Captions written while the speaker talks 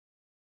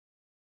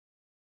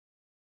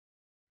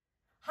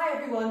Hi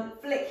everyone,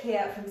 Flik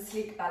here from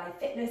Sleek Ballet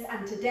Fitness,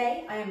 and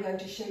today I am going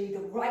to show you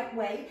the right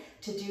way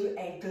to do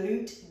a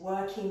glute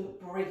working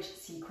bridge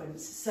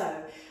sequence.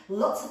 So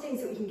lots of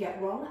things that we can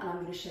get wrong, and I'm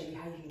going to show you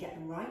how you can get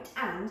them right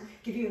and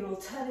give you an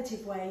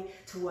alternative way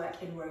to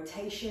work in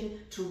rotation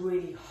to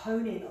really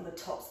hone in on the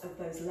tops of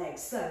those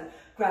legs. So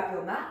grab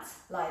your mat,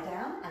 lie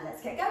down, and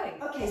let's get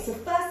going. Okay, so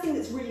first thing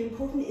that's really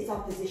important is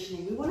our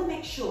positioning. We want to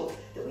make sure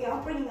that we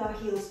aren't bringing our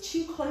heels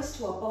too close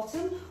to our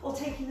bottom or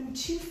taking them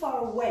too far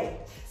away.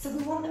 So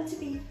we want them to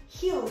be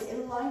heels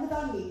in line with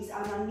our knees,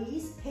 and our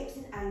knees, hips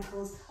and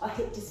ankles are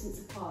hip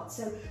distance apart.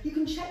 So you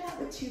can check that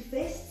with two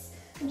fists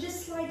and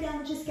just slide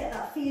down, just get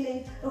that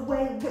feeling of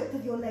where the width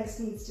of your legs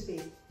needs to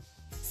be.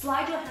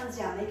 Slide your hands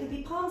down. They can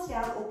be palms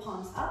down or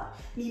palms up.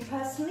 Me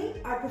personally,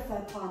 I prefer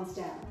palms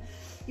down.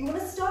 You want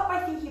to start by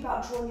thinking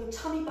about drawing your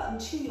tummy button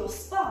to your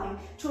spine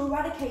to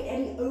eradicate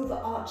any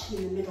overarching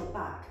in the middle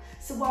back.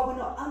 So while we're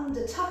not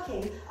under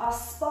tucking, our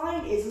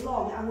spine is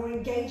long and we're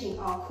engaging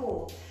our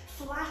core.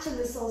 Flatten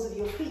the soles of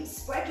your feet,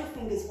 spread your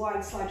fingers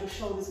wide, slide your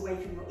shoulders away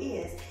from your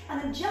ears,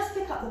 and then just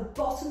pick up the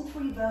bottom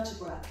three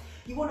vertebrae.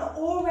 You want to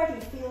already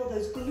feel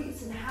those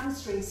glutes and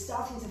hamstrings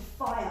starting to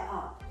fire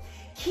up.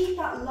 Keep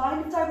that line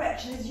of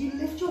direction as you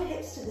lift your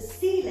hips to the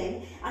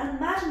ceiling and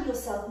imagine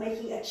yourself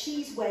making a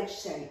cheese wedge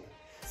shape.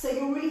 So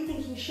you're really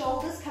thinking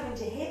shoulders coming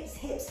to hips,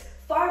 hips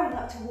firing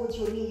up towards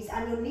your knees,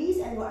 and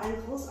your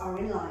ankles are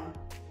in line.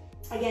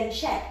 Again,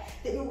 check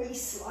that you're really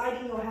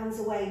sliding your hands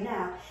away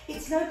now.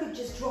 It's no good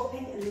just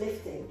dropping and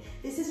lifting.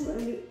 This isn't going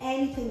to do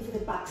anything for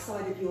the back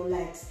side of your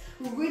legs.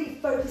 We're really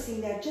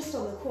focusing there just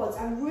on the quads,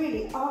 and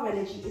really our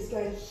energy is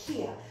going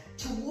here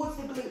towards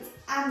the glutes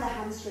and the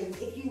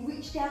hamstrings. If you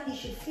reach down, you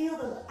should feel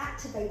them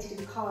activated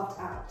and carved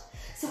out.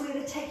 So we're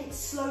going to take it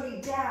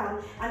slowly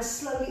down and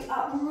slowly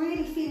up,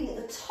 really feeling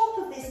at the top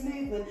of this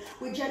movement,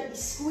 we're gently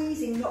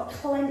squeezing, not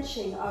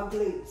clenching our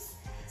glutes.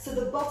 So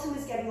the bottom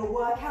is getting a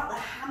workout, the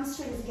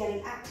hamstrings are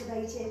getting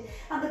activated,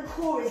 and the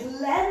core is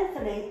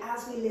lengthening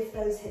as we lift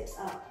those hips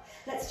up.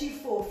 Let's do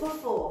 4 for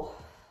 4.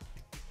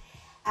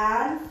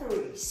 And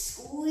 3.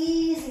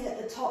 Squeezing at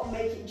the top,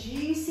 make it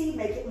juicy,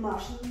 make it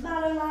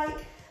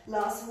marshmallow-like.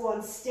 Last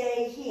one,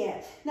 stay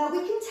here. Now we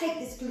can take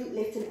this glute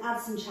lift and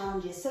add some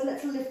challenges, so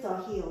let's lift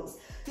our heels.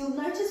 You'll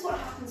notice what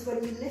happens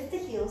when you lift the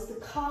heels, the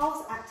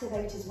calves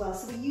activate as well,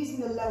 so we're using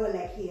the lower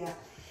leg here.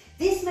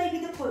 This may be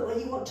the point where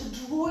you want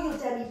to draw your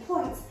demi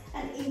points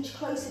an inch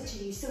closer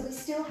to you, so we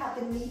still have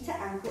the knee to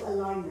ankle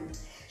alignment.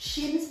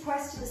 Shins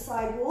pressed to the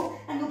side wall,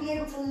 and you'll be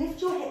able to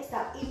lift your hips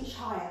that inch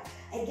higher.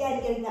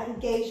 Again, getting that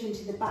engagement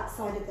in the back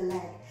side of the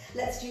leg.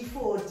 Let's do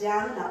 4,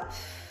 down and up,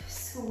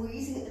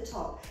 squeezing at the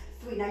top.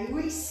 3, now you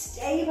really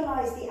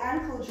stabilize the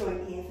ankle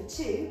joint here for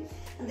 2,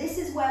 and this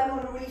is where we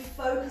want to really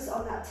focus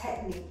on that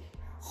technique.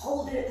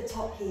 Hold it at the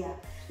top here.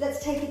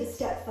 Let's take it a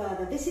step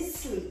further. This is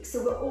Sleek,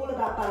 so we're all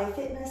about ballet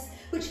fitness,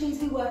 which means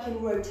we work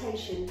in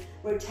rotation.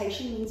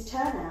 Rotation means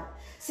turn out.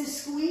 So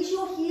squeeze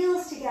your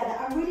heels together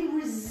and really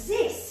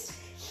resist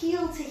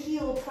heel to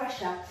heel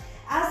pressure.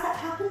 As that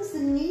happens, the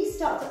knees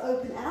start to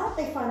open out.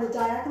 They find the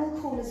diagonal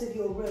corners of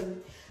your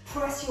room.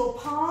 Press your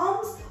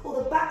palms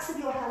or the backs of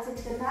your hands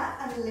into the mat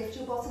and lift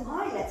your bottom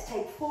high. Let's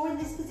take 4 in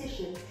this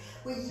position.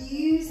 We're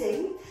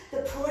using the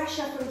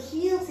pressure from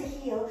heel to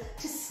heel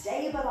to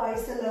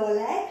stabilize the lower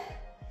leg.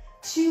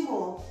 2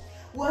 more.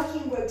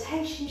 Working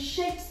rotation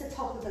shapes the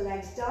top of the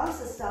legs,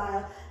 dancer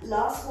style.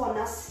 Last one.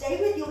 Now stay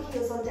with your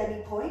heels on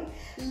demi point.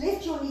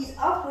 Lift your knees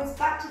upwards,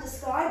 back to the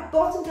sky.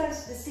 Bottom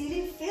goes to the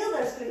ceiling. Feel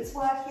those glutes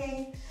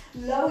working.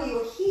 Lower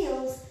your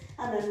heels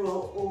and then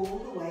roll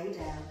all the way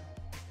down.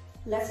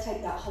 Let's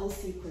take that whole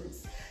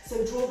sequence.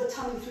 So draw the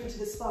tummy through to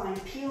the spine.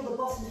 Peel the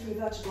bottom 3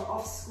 vertebrae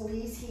off.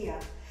 Squeeze here.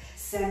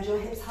 Send your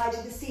hips high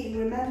to the ceiling.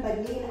 Remember,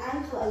 knee and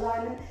ankle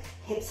alignment.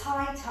 Hips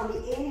high,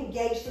 tummy in,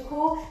 engage the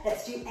core.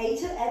 Let's do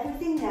 8 of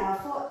everything now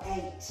for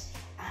 8.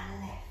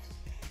 And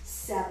lift.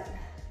 7.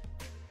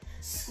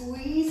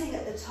 Squeezing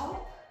at the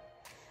top.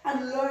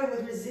 And lower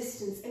with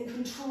resistance and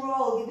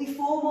control. Give me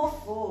 4 more.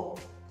 4.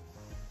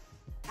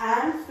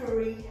 And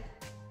 3.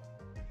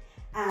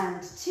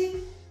 And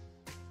 2.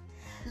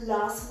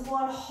 Last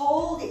one,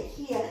 hold it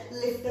here.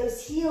 Lift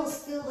those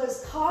heels, feel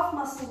those calf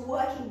muscles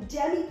working,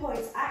 demi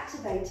points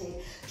activated.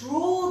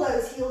 Draw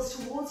those heels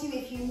towards you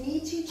if you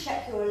need to.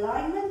 Check your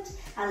alignment,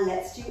 and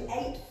let's do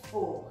 8,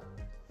 4.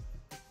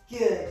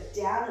 Good,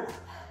 down and up.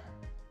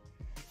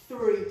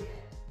 3.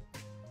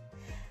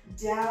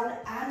 Down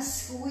and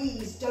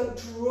squeeze. Don't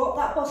drop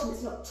that bottom,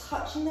 it's not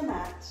touching the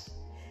mat.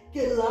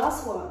 Good,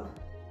 last one.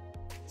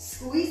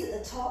 Squeeze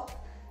at the top.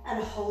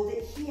 And hold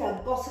it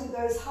here. Bottom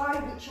goes high,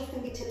 reach your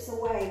fingertips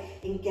away.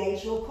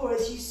 Engage your core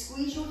as you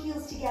squeeze your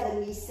heels together.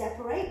 Knees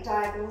separate,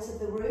 diagonals of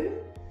the room.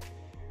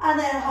 And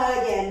then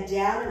high again,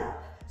 down and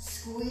up.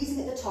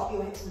 Squeezing at the top,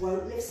 your hips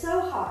won't lift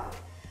so high.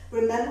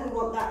 Remember, we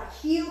want that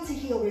heel to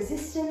heel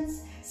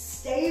resistance.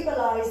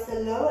 Stabilize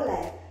the lower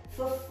leg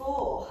for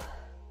 4,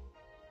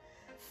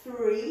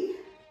 3,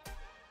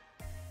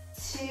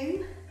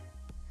 2,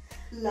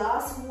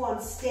 last one.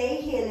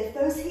 Stay here, lift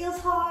those heels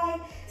high.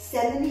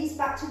 Send the knees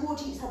back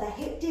towards each other,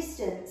 hip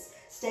distance.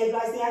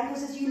 Stabilize the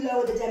ankles as you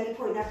lower the demi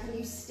point. Now can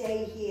you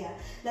stay here?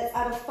 Let's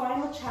add a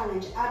final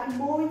challenge, adding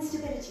more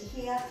instability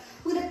here.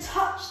 We're going to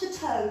touch the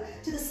toe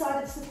to the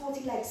side of the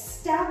supporting leg.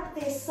 Stamp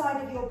this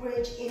side of your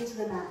bridge into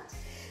the mat.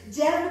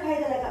 Developate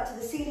the leg up to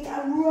the ceiling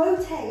and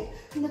rotate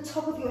from the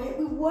top of your hip.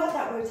 We work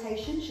that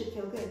rotation, should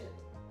feel good.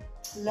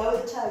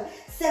 Lower the toe,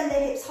 send the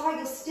hips high.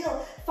 You're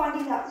still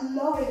finding that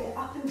lowering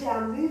up and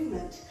down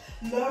movement.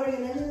 Lowering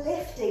and then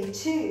lifting,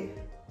 2,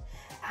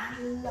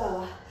 and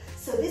lower.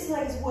 So this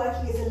leg is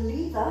working as a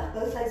lever,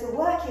 both legs are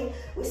working.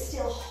 We're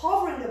still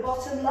hovering the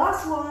bottom,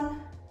 last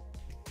one.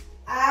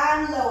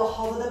 And lower,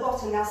 hover the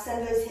bottom. Now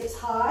send those hips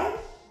high.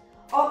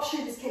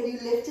 Options, can you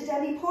lift a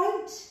demi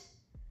point?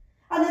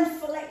 And then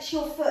flex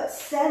your foot,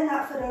 send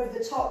that foot over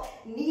the top,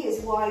 knee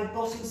is wide,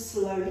 bottom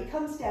slowly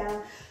comes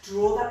down,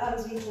 draw that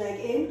underneath leg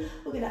in.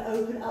 We're gonna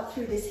open up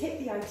through this hip,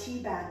 the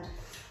IT band.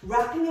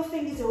 Wrapping your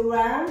fingers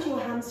around your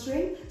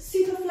hamstring,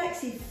 super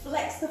flexy,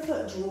 flex the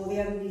foot, draw the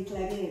underneath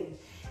leg in.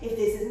 If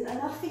this isn't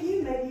enough for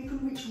you, maybe you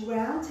can reach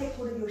around, take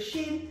hold of your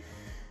shin,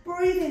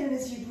 breathe in, and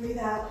as you breathe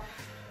out,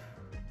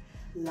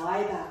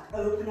 lie back,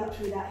 open up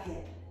through that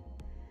hip.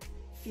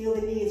 Feel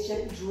the knee is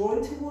gently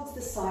drawing towards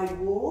the side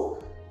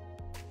wall.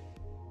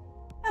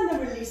 And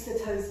then release the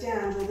toes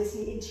down, draw this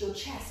knee into your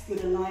chest,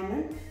 good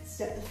alignment.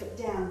 Step the foot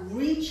down,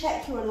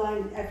 recheck your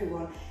alignment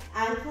everyone.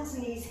 Ankles,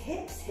 knees,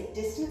 hips, hip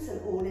distance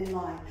and all in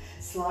line.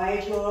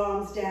 Slide your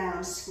arms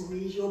down,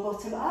 squeeze your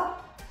bottom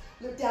up.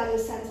 Look down your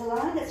center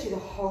line, let's do the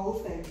whole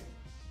thing.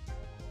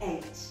 8,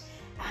 and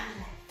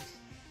left,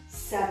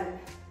 7.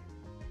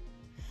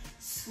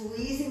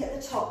 Squeezing at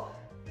the top.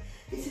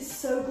 This is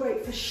so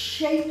great for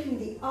shaping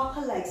the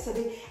upper leg, so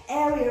the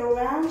area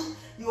around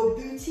your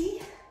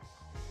booty.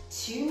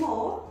 2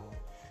 more,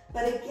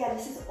 but again,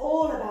 this is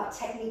all about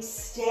technique.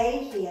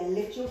 Stay here,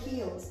 lift your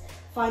heels.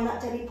 Find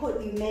that demi point.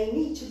 You may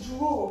need to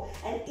draw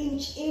an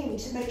inch in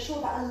to make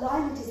sure that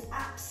alignment is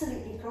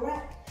absolutely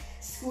correct.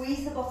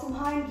 Squeeze the bottom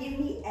high and give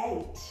me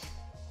 8,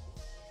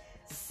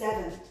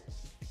 7,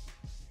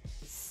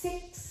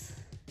 6,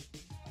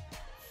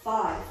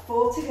 5,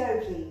 4 to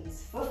go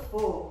please, for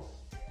 4.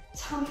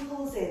 Tummy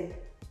pulls in,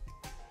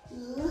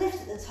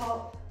 lift at the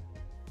top.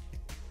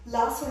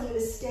 Last one, you're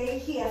going to stay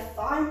here.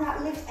 Find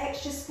that lift,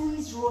 extra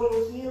squeeze, draw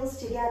your heels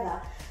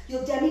together.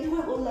 Your demi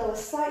point will lower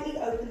slightly,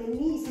 open the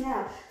knees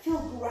now. Feel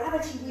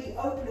gravity really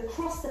open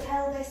across the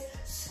pelvis.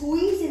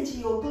 Squeeze into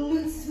your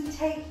glutes as we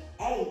take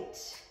 8,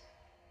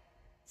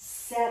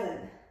 7.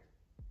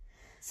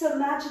 So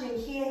imagining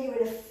here you're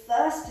in a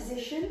first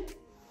position,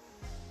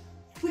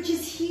 which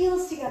is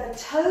heels together,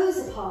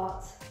 toes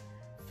apart.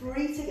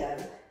 3 to go.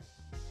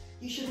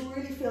 You should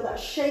really feel that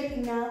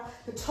shaping now,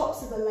 the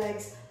tops of the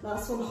legs.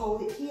 Last one,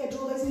 hold it here.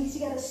 Draw those knees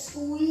together,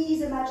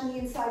 squeeze, imagine the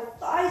inside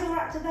thighs are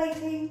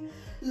activating.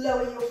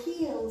 Lower your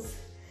heels.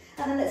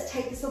 And then let's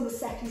take this on the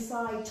second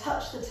side,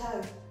 touch the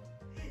toe.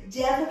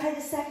 Developate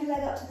the second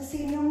leg up to the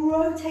ceiling and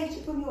rotate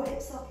it from your hip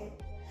socket.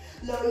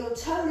 Lower your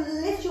toe,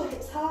 lift your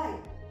hips high.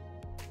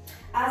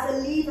 As a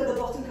lever, the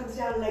bottom comes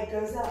down, leg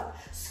goes up.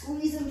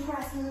 Squeeze and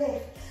press,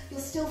 lift.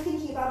 You're still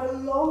thinking about a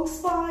long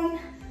spine,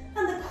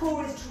 and the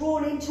core is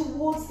drawn in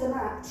towards the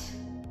mat.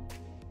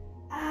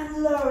 And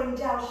lowering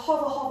down,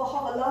 hover, hover,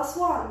 hover. Last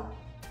one.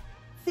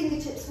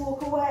 Fingertips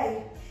walk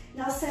away.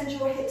 Now send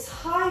your hips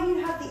high. You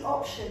have the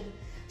option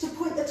to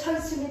point the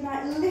toes to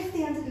midnight, lift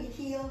the underneath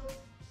heel.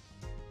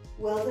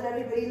 Well done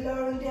everybody,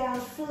 lowering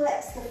down,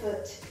 flex the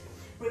foot.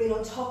 Bring it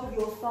on top of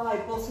your thigh,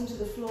 bottom to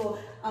the floor,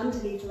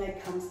 underneath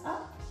leg comes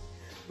up.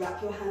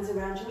 Wrap your hands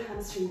around your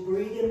hamstring,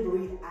 breathe in,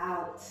 breathe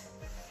out.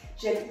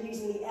 Gently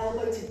using the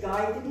elbow to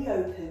guide the knee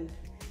open.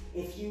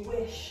 If you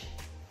wish,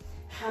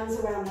 hands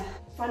around the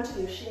front of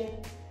your shin,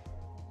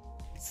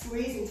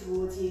 squeezing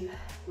towards you,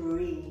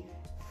 breathe.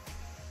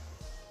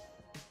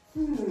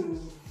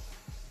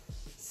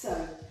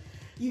 So,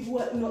 you've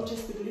worked not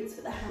just the glutes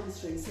but the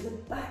hamstrings, so the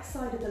back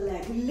side of the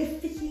leg. We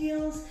lift the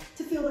heels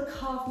to feel the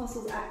calf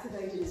muscles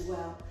activated as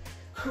well.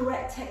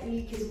 Correct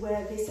technique is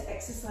where this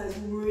exercise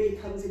really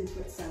comes into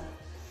itself.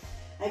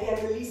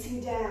 Again,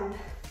 releasing down,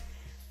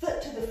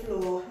 foot to the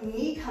floor,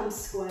 knee comes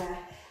square,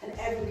 and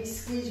everybody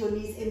squeeze your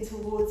knees in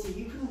towards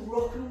you. You can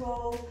rock and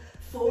roll,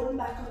 forward and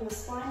back on your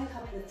spine a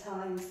couple of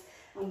times,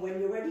 and when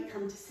you're ready,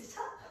 come to sit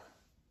up.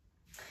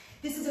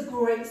 This is a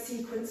great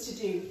sequence to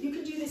do. You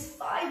can do this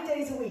 5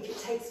 days a week. It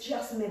takes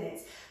just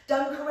minutes.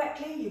 Done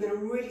correctly, you're going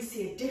to really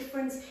see a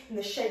difference in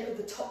the shape of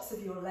the tops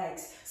of your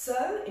legs.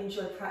 So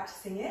enjoy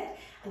practicing it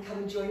and come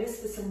and join us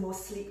for some more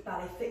Sleek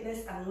Ballet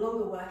Fitness and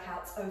longer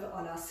workouts over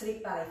on our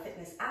Sleek Ballet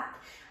Fitness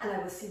app. And I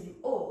will see you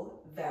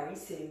all very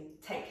soon.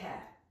 Take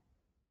care.